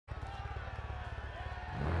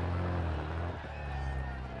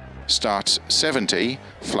Starts 70,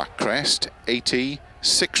 flat crest, 80,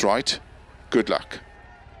 6 right, good luck.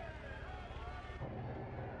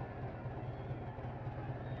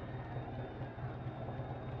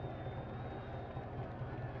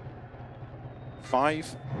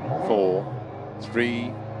 Five, 4,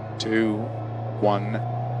 3, 2, 1,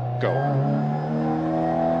 go.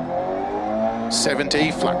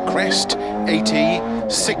 70, flat crest, 80,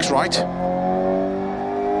 6 right,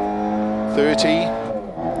 30,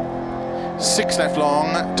 6 left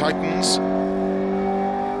long, tightens,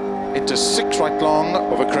 into 6 right long,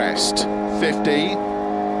 over crest, 50,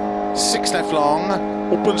 6 left long,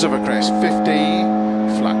 opens over crest, 50,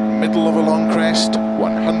 flat middle of a long crest,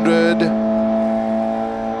 100,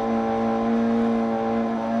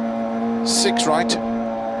 6 right,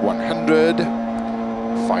 100,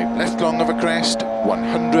 5 left long of a crest,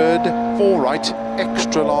 100, 4 right,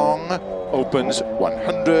 extra long, opens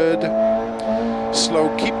 100, slow,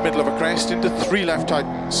 keep middle of a crest into 3 left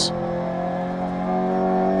tightens,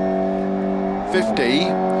 50,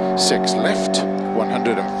 6 left,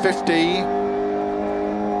 150,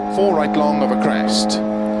 4 right long of a crest,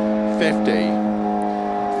 50,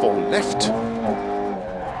 4 left,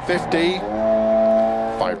 50,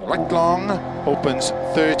 5 right long, opens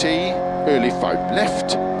 30, early 5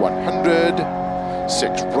 left, 100,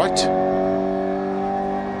 6 right,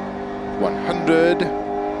 100,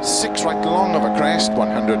 6 right long of a crest,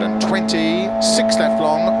 120, 6 left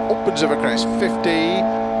long, opens of a crest, 50,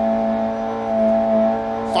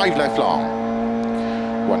 5 left long,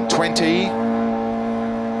 120,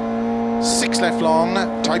 6 left long,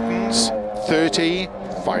 tightens, 30,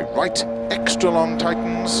 5 right, extra long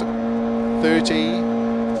tightens, 30,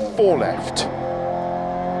 4 left,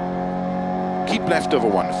 keep left over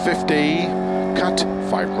 150, cut,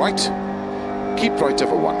 5 right, keep right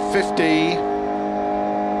over 150,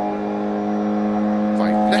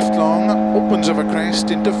 5 left long, opens over crest,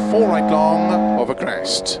 into 4 right long, over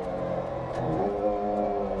crest,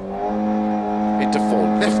 into 4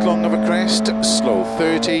 left long over crest, slow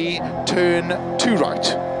 30, turn 2 right,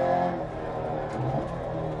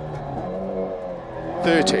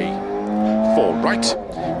 30, 4 right,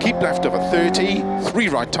 keep left over 30, 3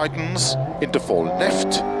 right tightens, into 4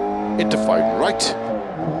 left, into 5 right,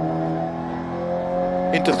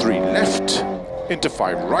 into 3 left, into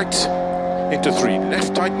 5 right, into 3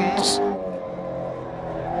 left tightens,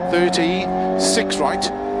 30, 6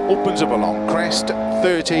 right, opens up a long crest,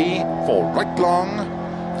 30, 4 right long,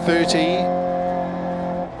 30,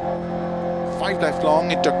 5 left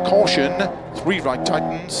long, into caution, 3 right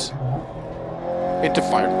tightens, into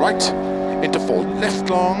 5 right, into 4 left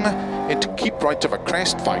long, into keep right of a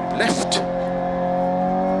crest, 5 left,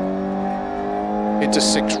 into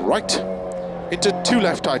 6 right, into 2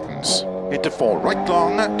 left tightens, into 4 right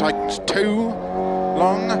long, tightens 2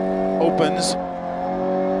 long, opens,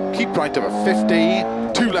 keep right of a 50,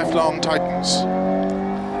 2 left long tightens,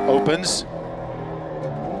 opens,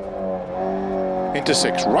 into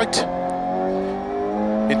 6 right,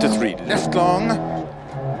 into 3 left long,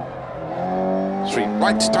 3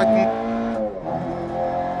 right tighten,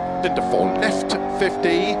 into 4 left,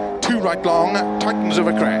 50, 2 right long, tightens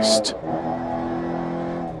over crest,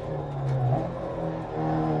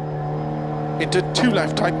 into 2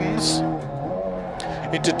 left tightens,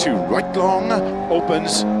 into 2 right long,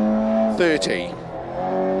 opens 30,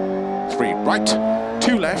 3 right,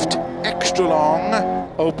 2 left, extra long,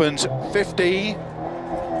 opens 50,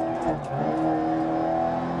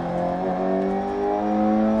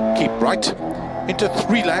 keep right, into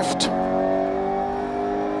 3 left,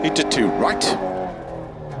 into 2 right,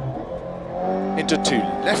 into 2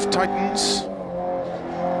 left tightens,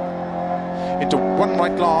 into 1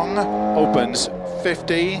 right long, opens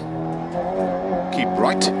 50, keep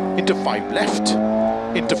right, into 5 left,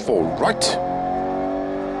 into 4 right,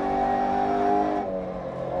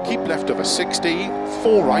 keep left over 60,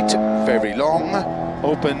 4 right, very long,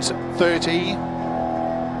 opens 30,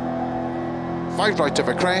 5 right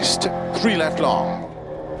over crest, 3 left long,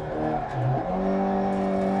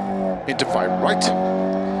 into 5 right,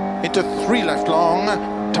 into 3 left long,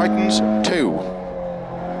 tightens 2,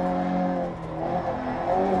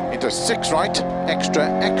 into 6 right,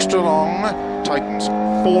 extra long, tightens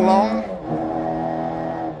 4 long,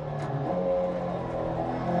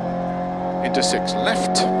 into 6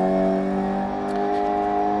 left,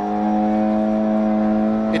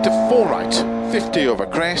 into 4 right, 50 over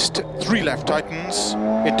crest, 3 left tightens,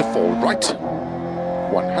 into 4 right,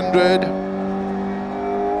 100,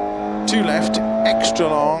 2 left, extra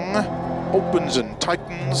long, opens and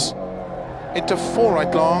tightens, into 4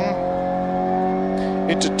 right long,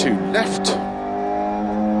 into 2 left,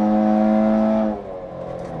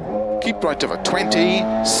 keep right over 20,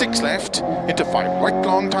 6 left, into 5 right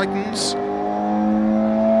long, tightens,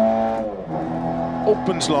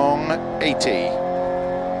 opens long, 80,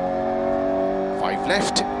 5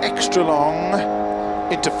 left, extra long,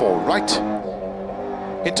 into 4 right,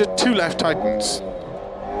 into 2 left, tightens,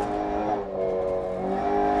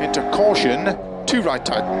 into caution, 2 right,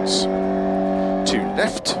 tightens, 2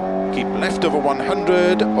 left, keep left over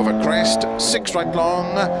 100, over crest, 6 right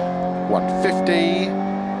long, 150,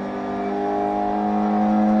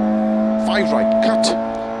 5 right cut,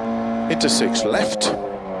 into 6 left,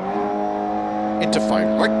 into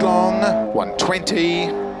 5 right long, 120,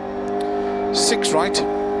 6 right,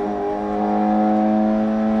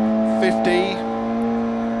 50,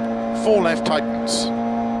 4 left, tightens,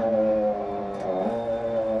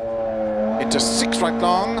 into 6 right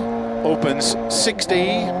long, opens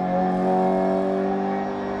 60,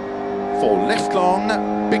 4 left long,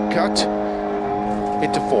 big cut,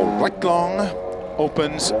 into 4 right long,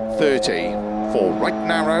 opens 30, 4 right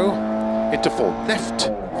narrow, into 4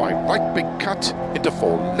 left, 5 right big cut, into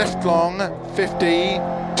 4 left long, 50,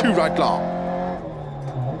 2 right long,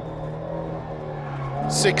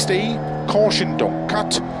 60, caution don't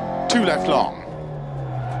cut, 2 left long,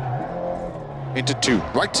 into 2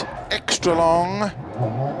 right, extra long,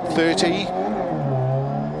 30,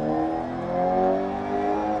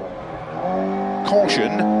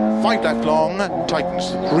 caution, 5 left long,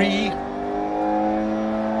 tightens 3,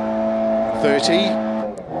 30,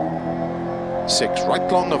 6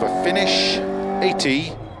 right long over finish,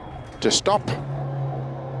 80, to stop.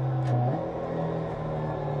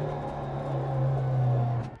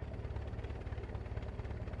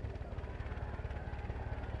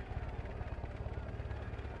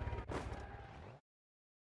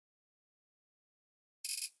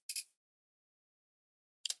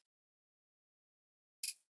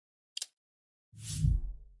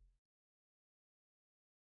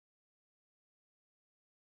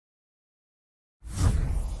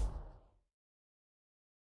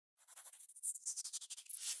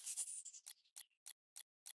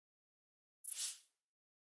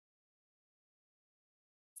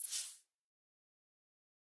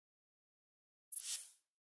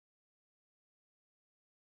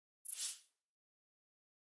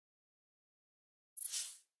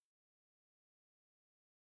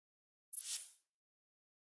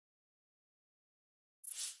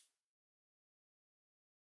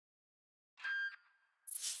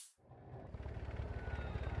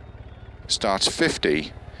 Starts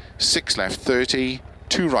 50, 6 left 30,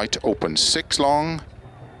 2 right open 6 long,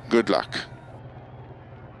 good luck.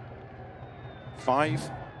 5,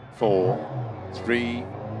 4, 3,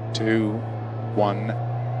 2, 1,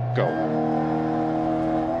 go.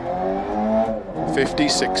 50,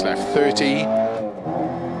 6 left 30,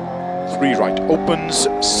 3 right opens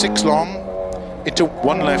 6 long, into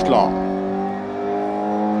 1 left long,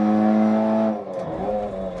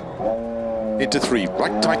 into 3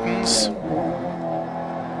 right tightens,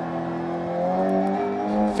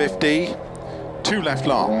 50, 2 left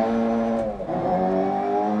long,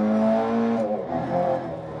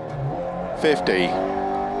 50,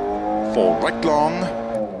 4 right long,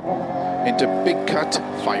 into big cut,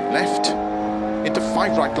 5 left, into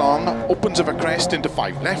 5 right long, opens over crest, into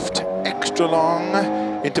 5 left, extra long,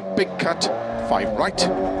 into big cut, 5 right,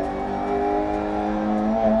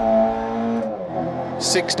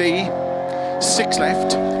 60, 6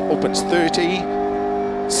 left, opens 30,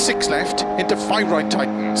 6 left, into 5 right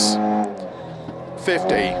tightens,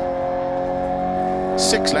 50,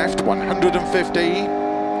 6 left, 150,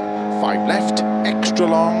 5 left, extra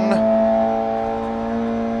long,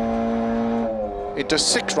 into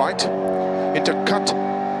 6 right, into cut,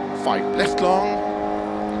 5 left long,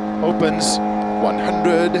 opens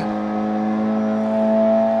 100,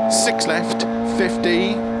 6 left,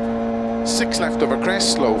 50, 6 left over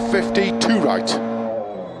crest, slow 50, 2 right,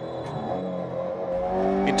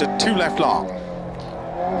 into 2 left long,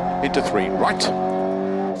 into 3 right,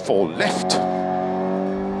 4 left,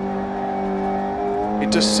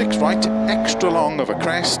 into 6 right, extra long over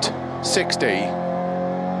crest, 60,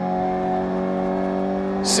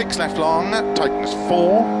 6 left long, tightens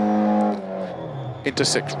 4, into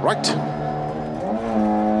 6 right,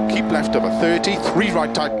 keep left over 30, 3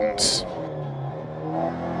 right tightens,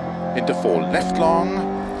 into 4 left long,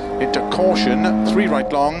 into caution, 3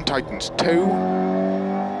 right long, tightens 2,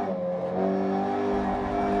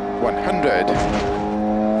 100,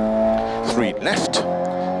 3 left,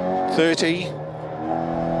 30,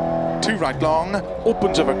 2 right long,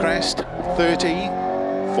 opens over crest, 30,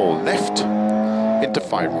 4 left, into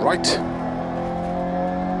 5 right,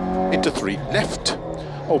 into 3 left,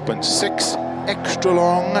 opens 6, extra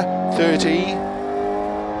long, 30.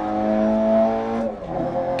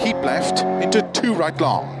 Keep left into 2 right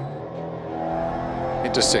long.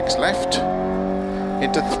 Into 6 left.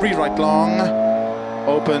 Into 3 right long.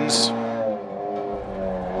 Opens.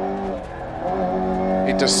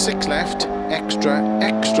 Into 6 left.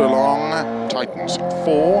 Extra long. Tightens.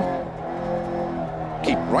 4.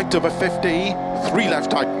 Keep right over 50. 3 left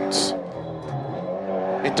tightens.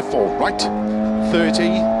 Into 4 right. 30.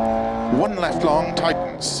 1 left long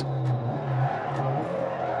tightens.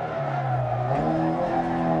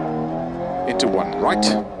 Into 1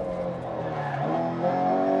 right.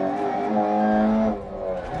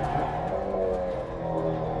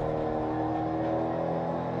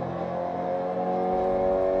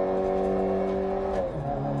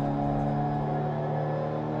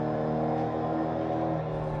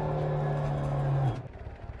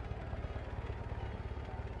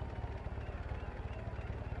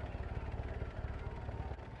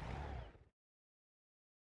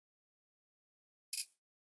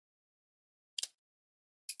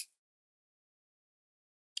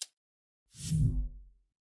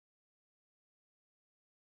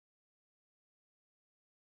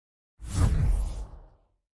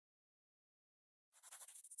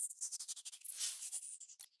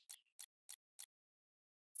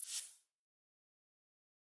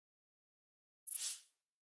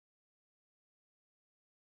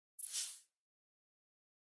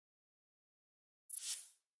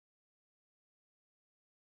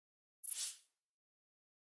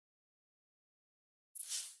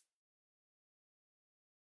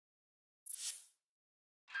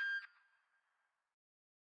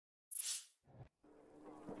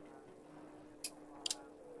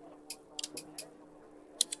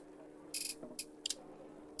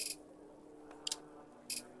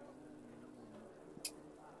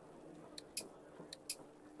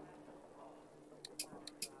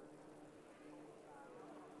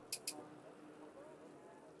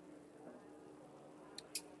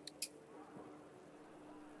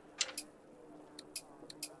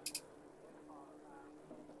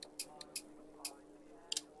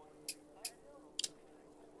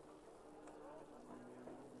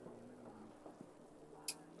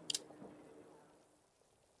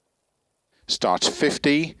 Starts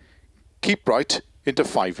 50, keep right, into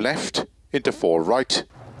 5 left, into 4 right,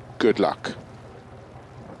 good luck.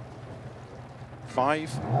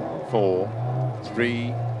 5, 4,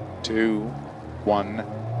 3, 2, 1,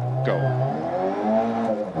 go.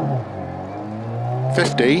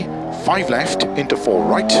 50, 5 left, into 4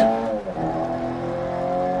 right.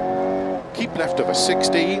 Keep left over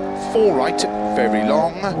 60, 4 right, very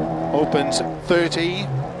long, opens 30.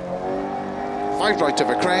 5 right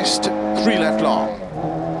over crest, 3 left long.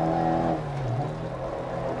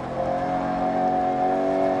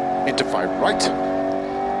 Into 5 right,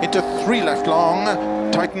 into 3 left long,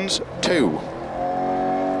 tightens 2.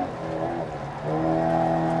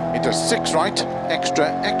 Into 6 right,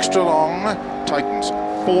 extra long, tightens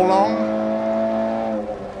 4 long.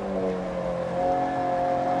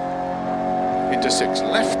 Into 6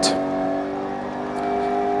 left.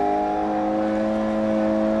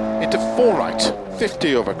 Into 4 right,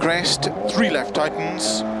 50 over crest, 3 left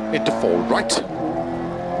tightens, into 4 right,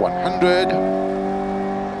 100,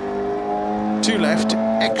 2 left,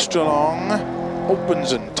 extra long,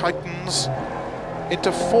 opens and tightens,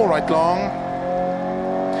 into 4 right long,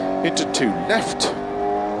 into 2 left,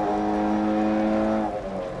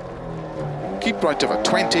 keep right over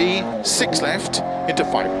 20, 6 left, into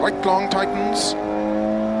 5 right long tightens,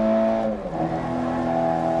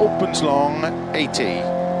 opens long, 80.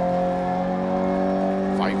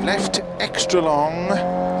 5 left, extra long,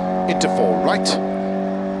 into 4 right,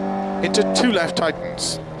 into 2 left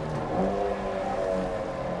tightens,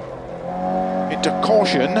 into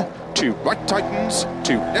caution, 2 right tightens,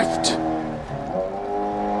 2 left,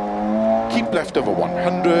 keep left over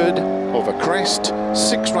 100, over crest,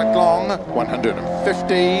 6 right long,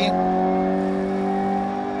 150,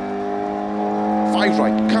 5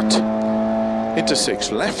 right cut, into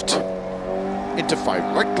 6 left, into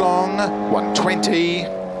 5 right long, 120,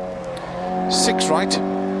 6 right,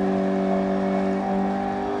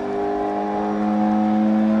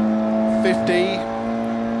 50,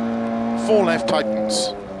 4 left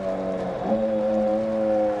tightens,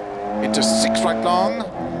 into 6 right long,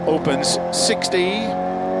 opens 60,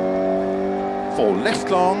 4 left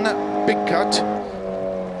long, big cut,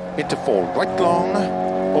 into 4 right long,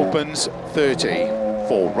 opens 30,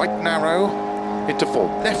 4 right narrow, into 4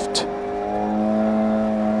 left,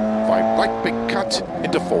 5 right big cut,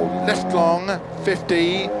 into 4 left long,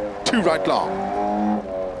 50, 2 right long.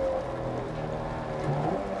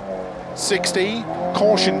 60,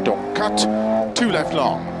 caution, don't cut, 2 left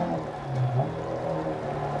long.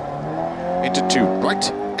 Into 2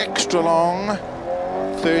 right, extra long,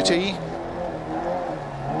 30.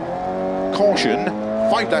 Caution,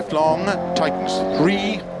 5 left long, tightens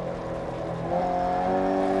 3.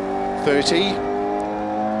 30.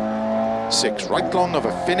 6 right long of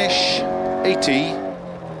a finish, 80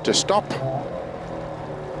 to stop.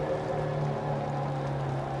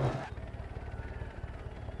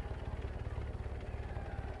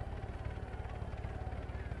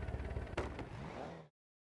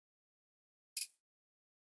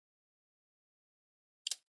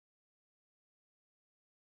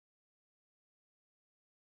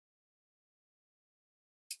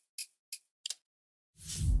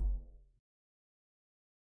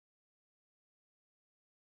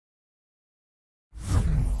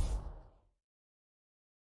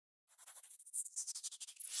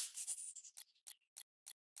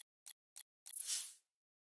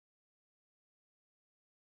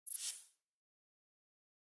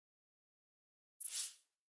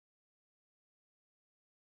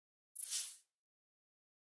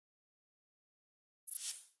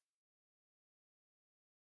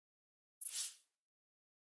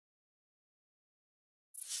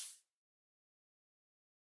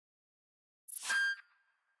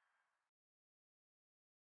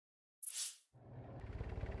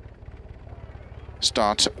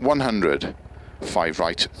 Start 100, 5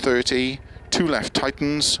 right 30, 2 left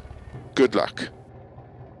tightens, good luck.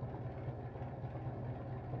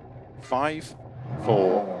 5,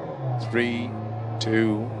 4, 3,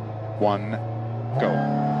 2, 1, go.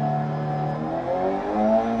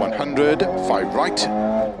 100, 5 right,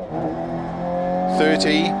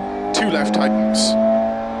 30, 2 left tightens.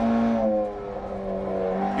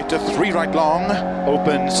 Into 3 right long,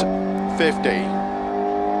 opens 50.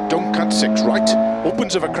 Don't cut 6 right,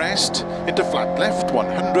 opens of a crest, into flat left,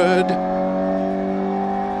 100.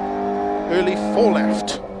 Early 4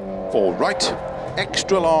 left, 4 right,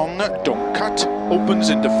 extra long, don't cut, opens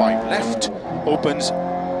into 5 left, opens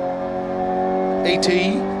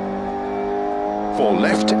 80. 4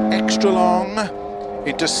 left, extra long,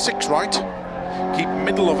 into 6 right, keep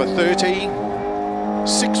middle of a 30.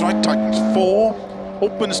 6 right, tightens 4,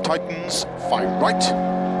 opens, tightens 5 right.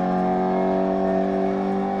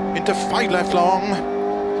 Into 5 left long,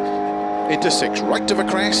 into 6 right of a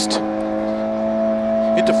crest,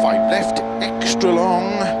 into 5 left, extra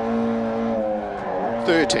long,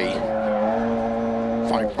 30.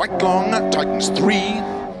 5 right long, tightens 3,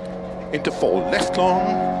 into 4 left long,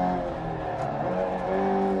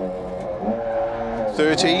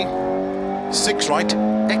 30. 6 right,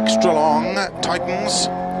 extra long, tightens,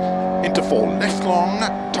 into 4 left long,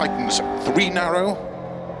 tightens 3 narrow,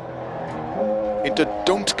 into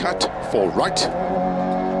don't cut 4 right,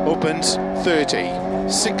 opens 30.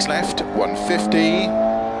 6 left, 150.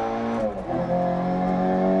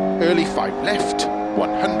 Early 5 left,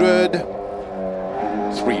 100.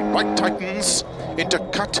 3 right tightens, into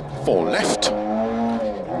cut 4 left,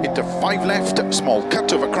 into 5 left, small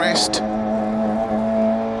cut over crest,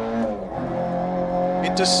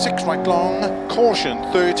 into 6 right long, caution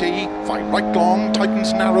 30, 5 right long,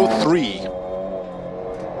 tightens narrow 3.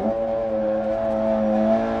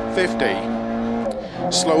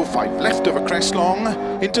 50. Slow 5 left of a crest long,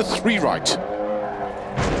 into 3 right.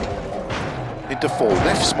 Into 4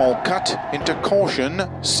 left, small cut, into caution,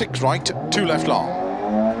 6 right, 2 left long.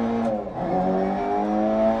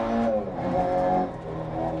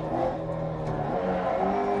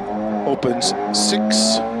 Opens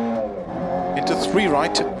 6. Into 3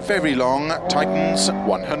 right, very long, tightens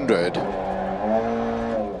 100. 3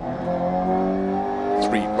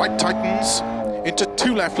 right tightens, into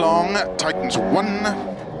 2 left long, tightens 1.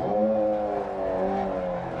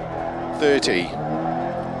 30.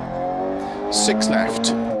 6 left,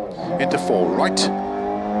 into 4 right,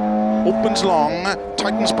 opens long,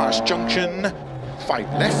 tightens past junction,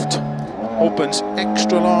 5 left, opens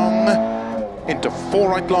extra long, into 4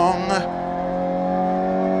 right long,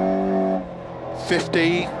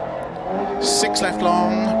 50. 6 left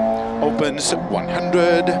long, opens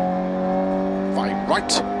 100, 5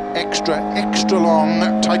 right, extra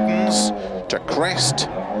long, tightens to crest,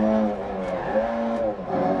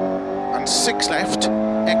 and 6 left,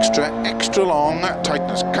 extra long,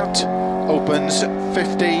 tightens cut, opens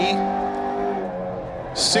 50,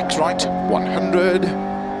 6 right, 100,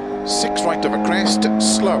 6 right of a crest,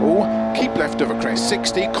 slow, keep left of a crest,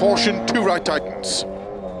 60, caution, 2 right tightens,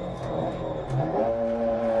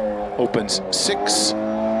 opens 6,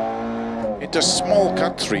 into small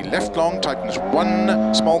cut, 3 left long, tightens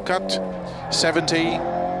 1, small cut, 70,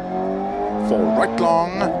 4 right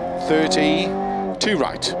long, 30, 2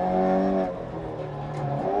 right.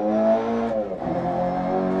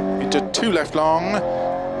 Into 2 left long,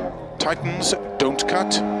 tightens, don't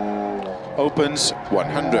cut, opens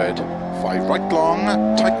 100. 5 right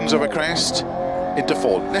long, tightens over crest, into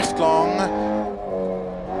 4 left long,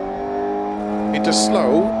 into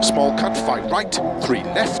slow, small cut, 5 right, 3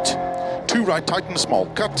 left, 2 right, tighten, small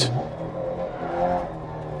cut,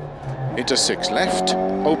 into 6 left,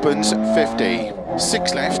 opens 50,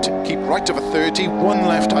 6 left, keep right over 30, 1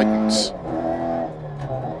 left, tightens,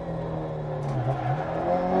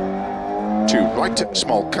 2 right,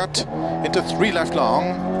 small cut, into 3 left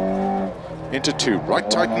long, into 2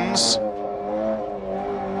 right, tightens,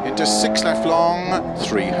 into 6 left long,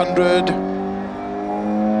 300,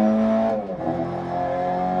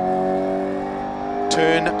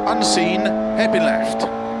 turn unseen, hairpin left,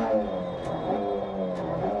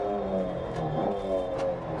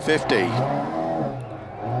 50,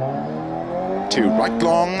 2 right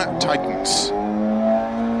long, tightens,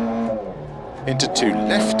 into 2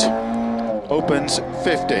 left, opens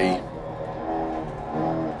 50,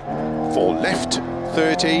 4 left,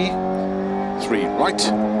 30, 3 right,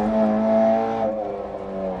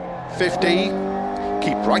 50,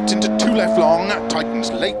 keep right into 2 left long,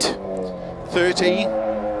 tightens late, 30,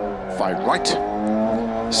 5 right,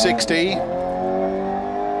 60,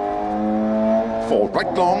 4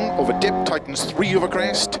 right long, over dip, tightens 3 over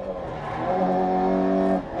crest,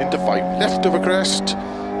 into 5 left over crest,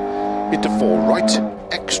 into 4 right,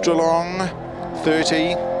 extra long,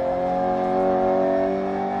 30,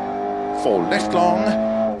 4 left long,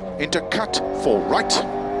 into cut, 4 right,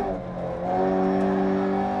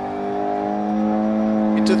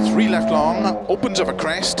 into 3 left long, opens over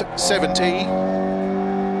crest, 70,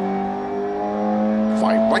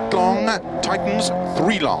 5 right long, tightens,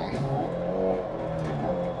 3 long,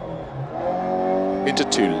 into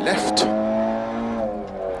 2 left,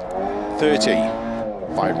 30,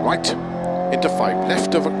 5 right, into 5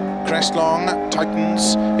 left over crest long,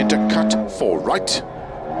 tightens, into cut, 4 right,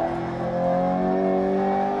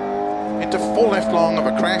 into 4 left long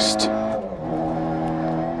over crest,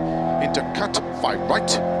 into cut, 5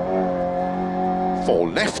 right, 4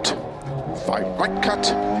 left, 5 right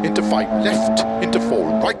cut, into 5 left, into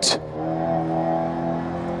 4 right,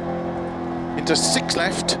 into 6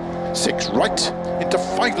 left, 6 right, into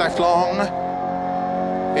 5 left long,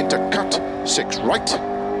 into cut, 6 right,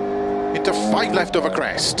 into 5 left over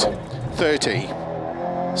crest, 30,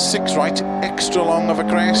 6 right, extra long over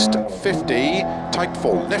crest, 50, tight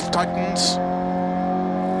 4 left tightens,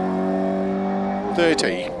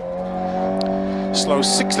 30, slow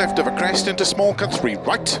 6 left over crest, into small cut, 3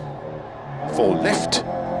 right, 4 left,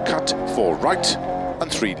 cut 4 right,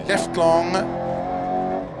 and 3 left long,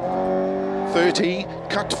 30,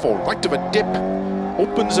 cut 4 right of a dip,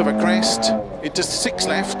 opens of a crest, into 6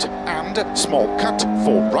 left, and small cut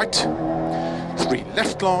 4 right, 3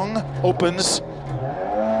 left long, opens,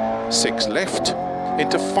 6 left,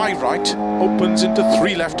 into 5 right, opens into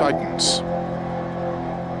 3 left tightens,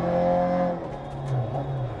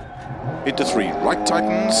 into 3 right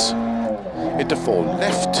tightens, into 4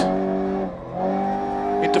 left,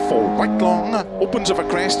 into 4 right long, opens of a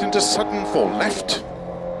crest, into sudden 4 left,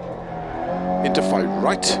 into 5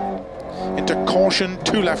 right, into caution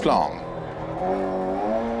 2 left long,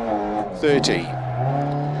 30,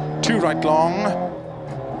 2 right long,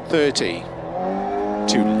 30,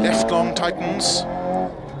 2 left long tightens,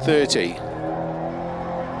 30,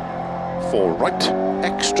 4 right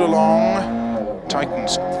extra long,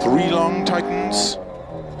 tightens 3 long tightens,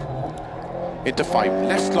 into 5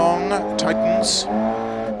 left long, tightens,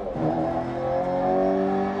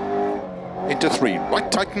 into 3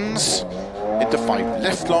 right tightens, into 5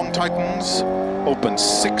 left long tightens, opens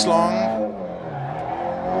 6 long,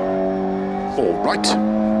 4 right,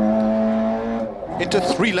 into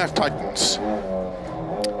 3 left tightens,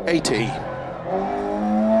 80,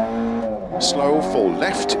 slow 4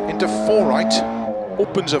 left, into 4 right,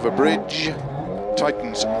 opens over bridge,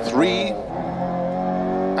 tightens 3,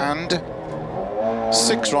 and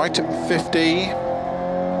 6 right, 50,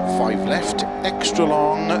 5 left, extra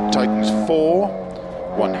long, tightens 4,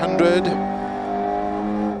 100,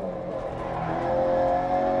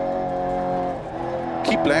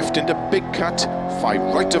 keep left into big cut, 5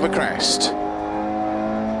 right over crest,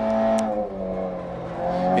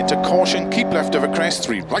 into caution, keep left over crest,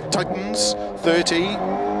 3 right tightens, 30,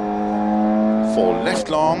 4 left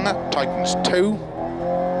long, tightens 2,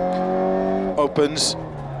 opens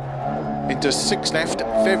into 6 left,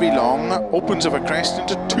 very long, opens over crest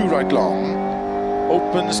into 2 right long,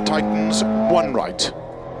 opens, tightens 1 right,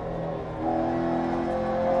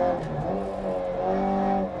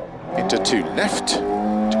 2 left,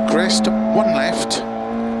 to crest, 1 left,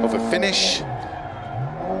 over finish,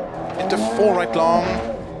 into 4 right long,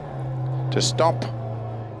 to stop,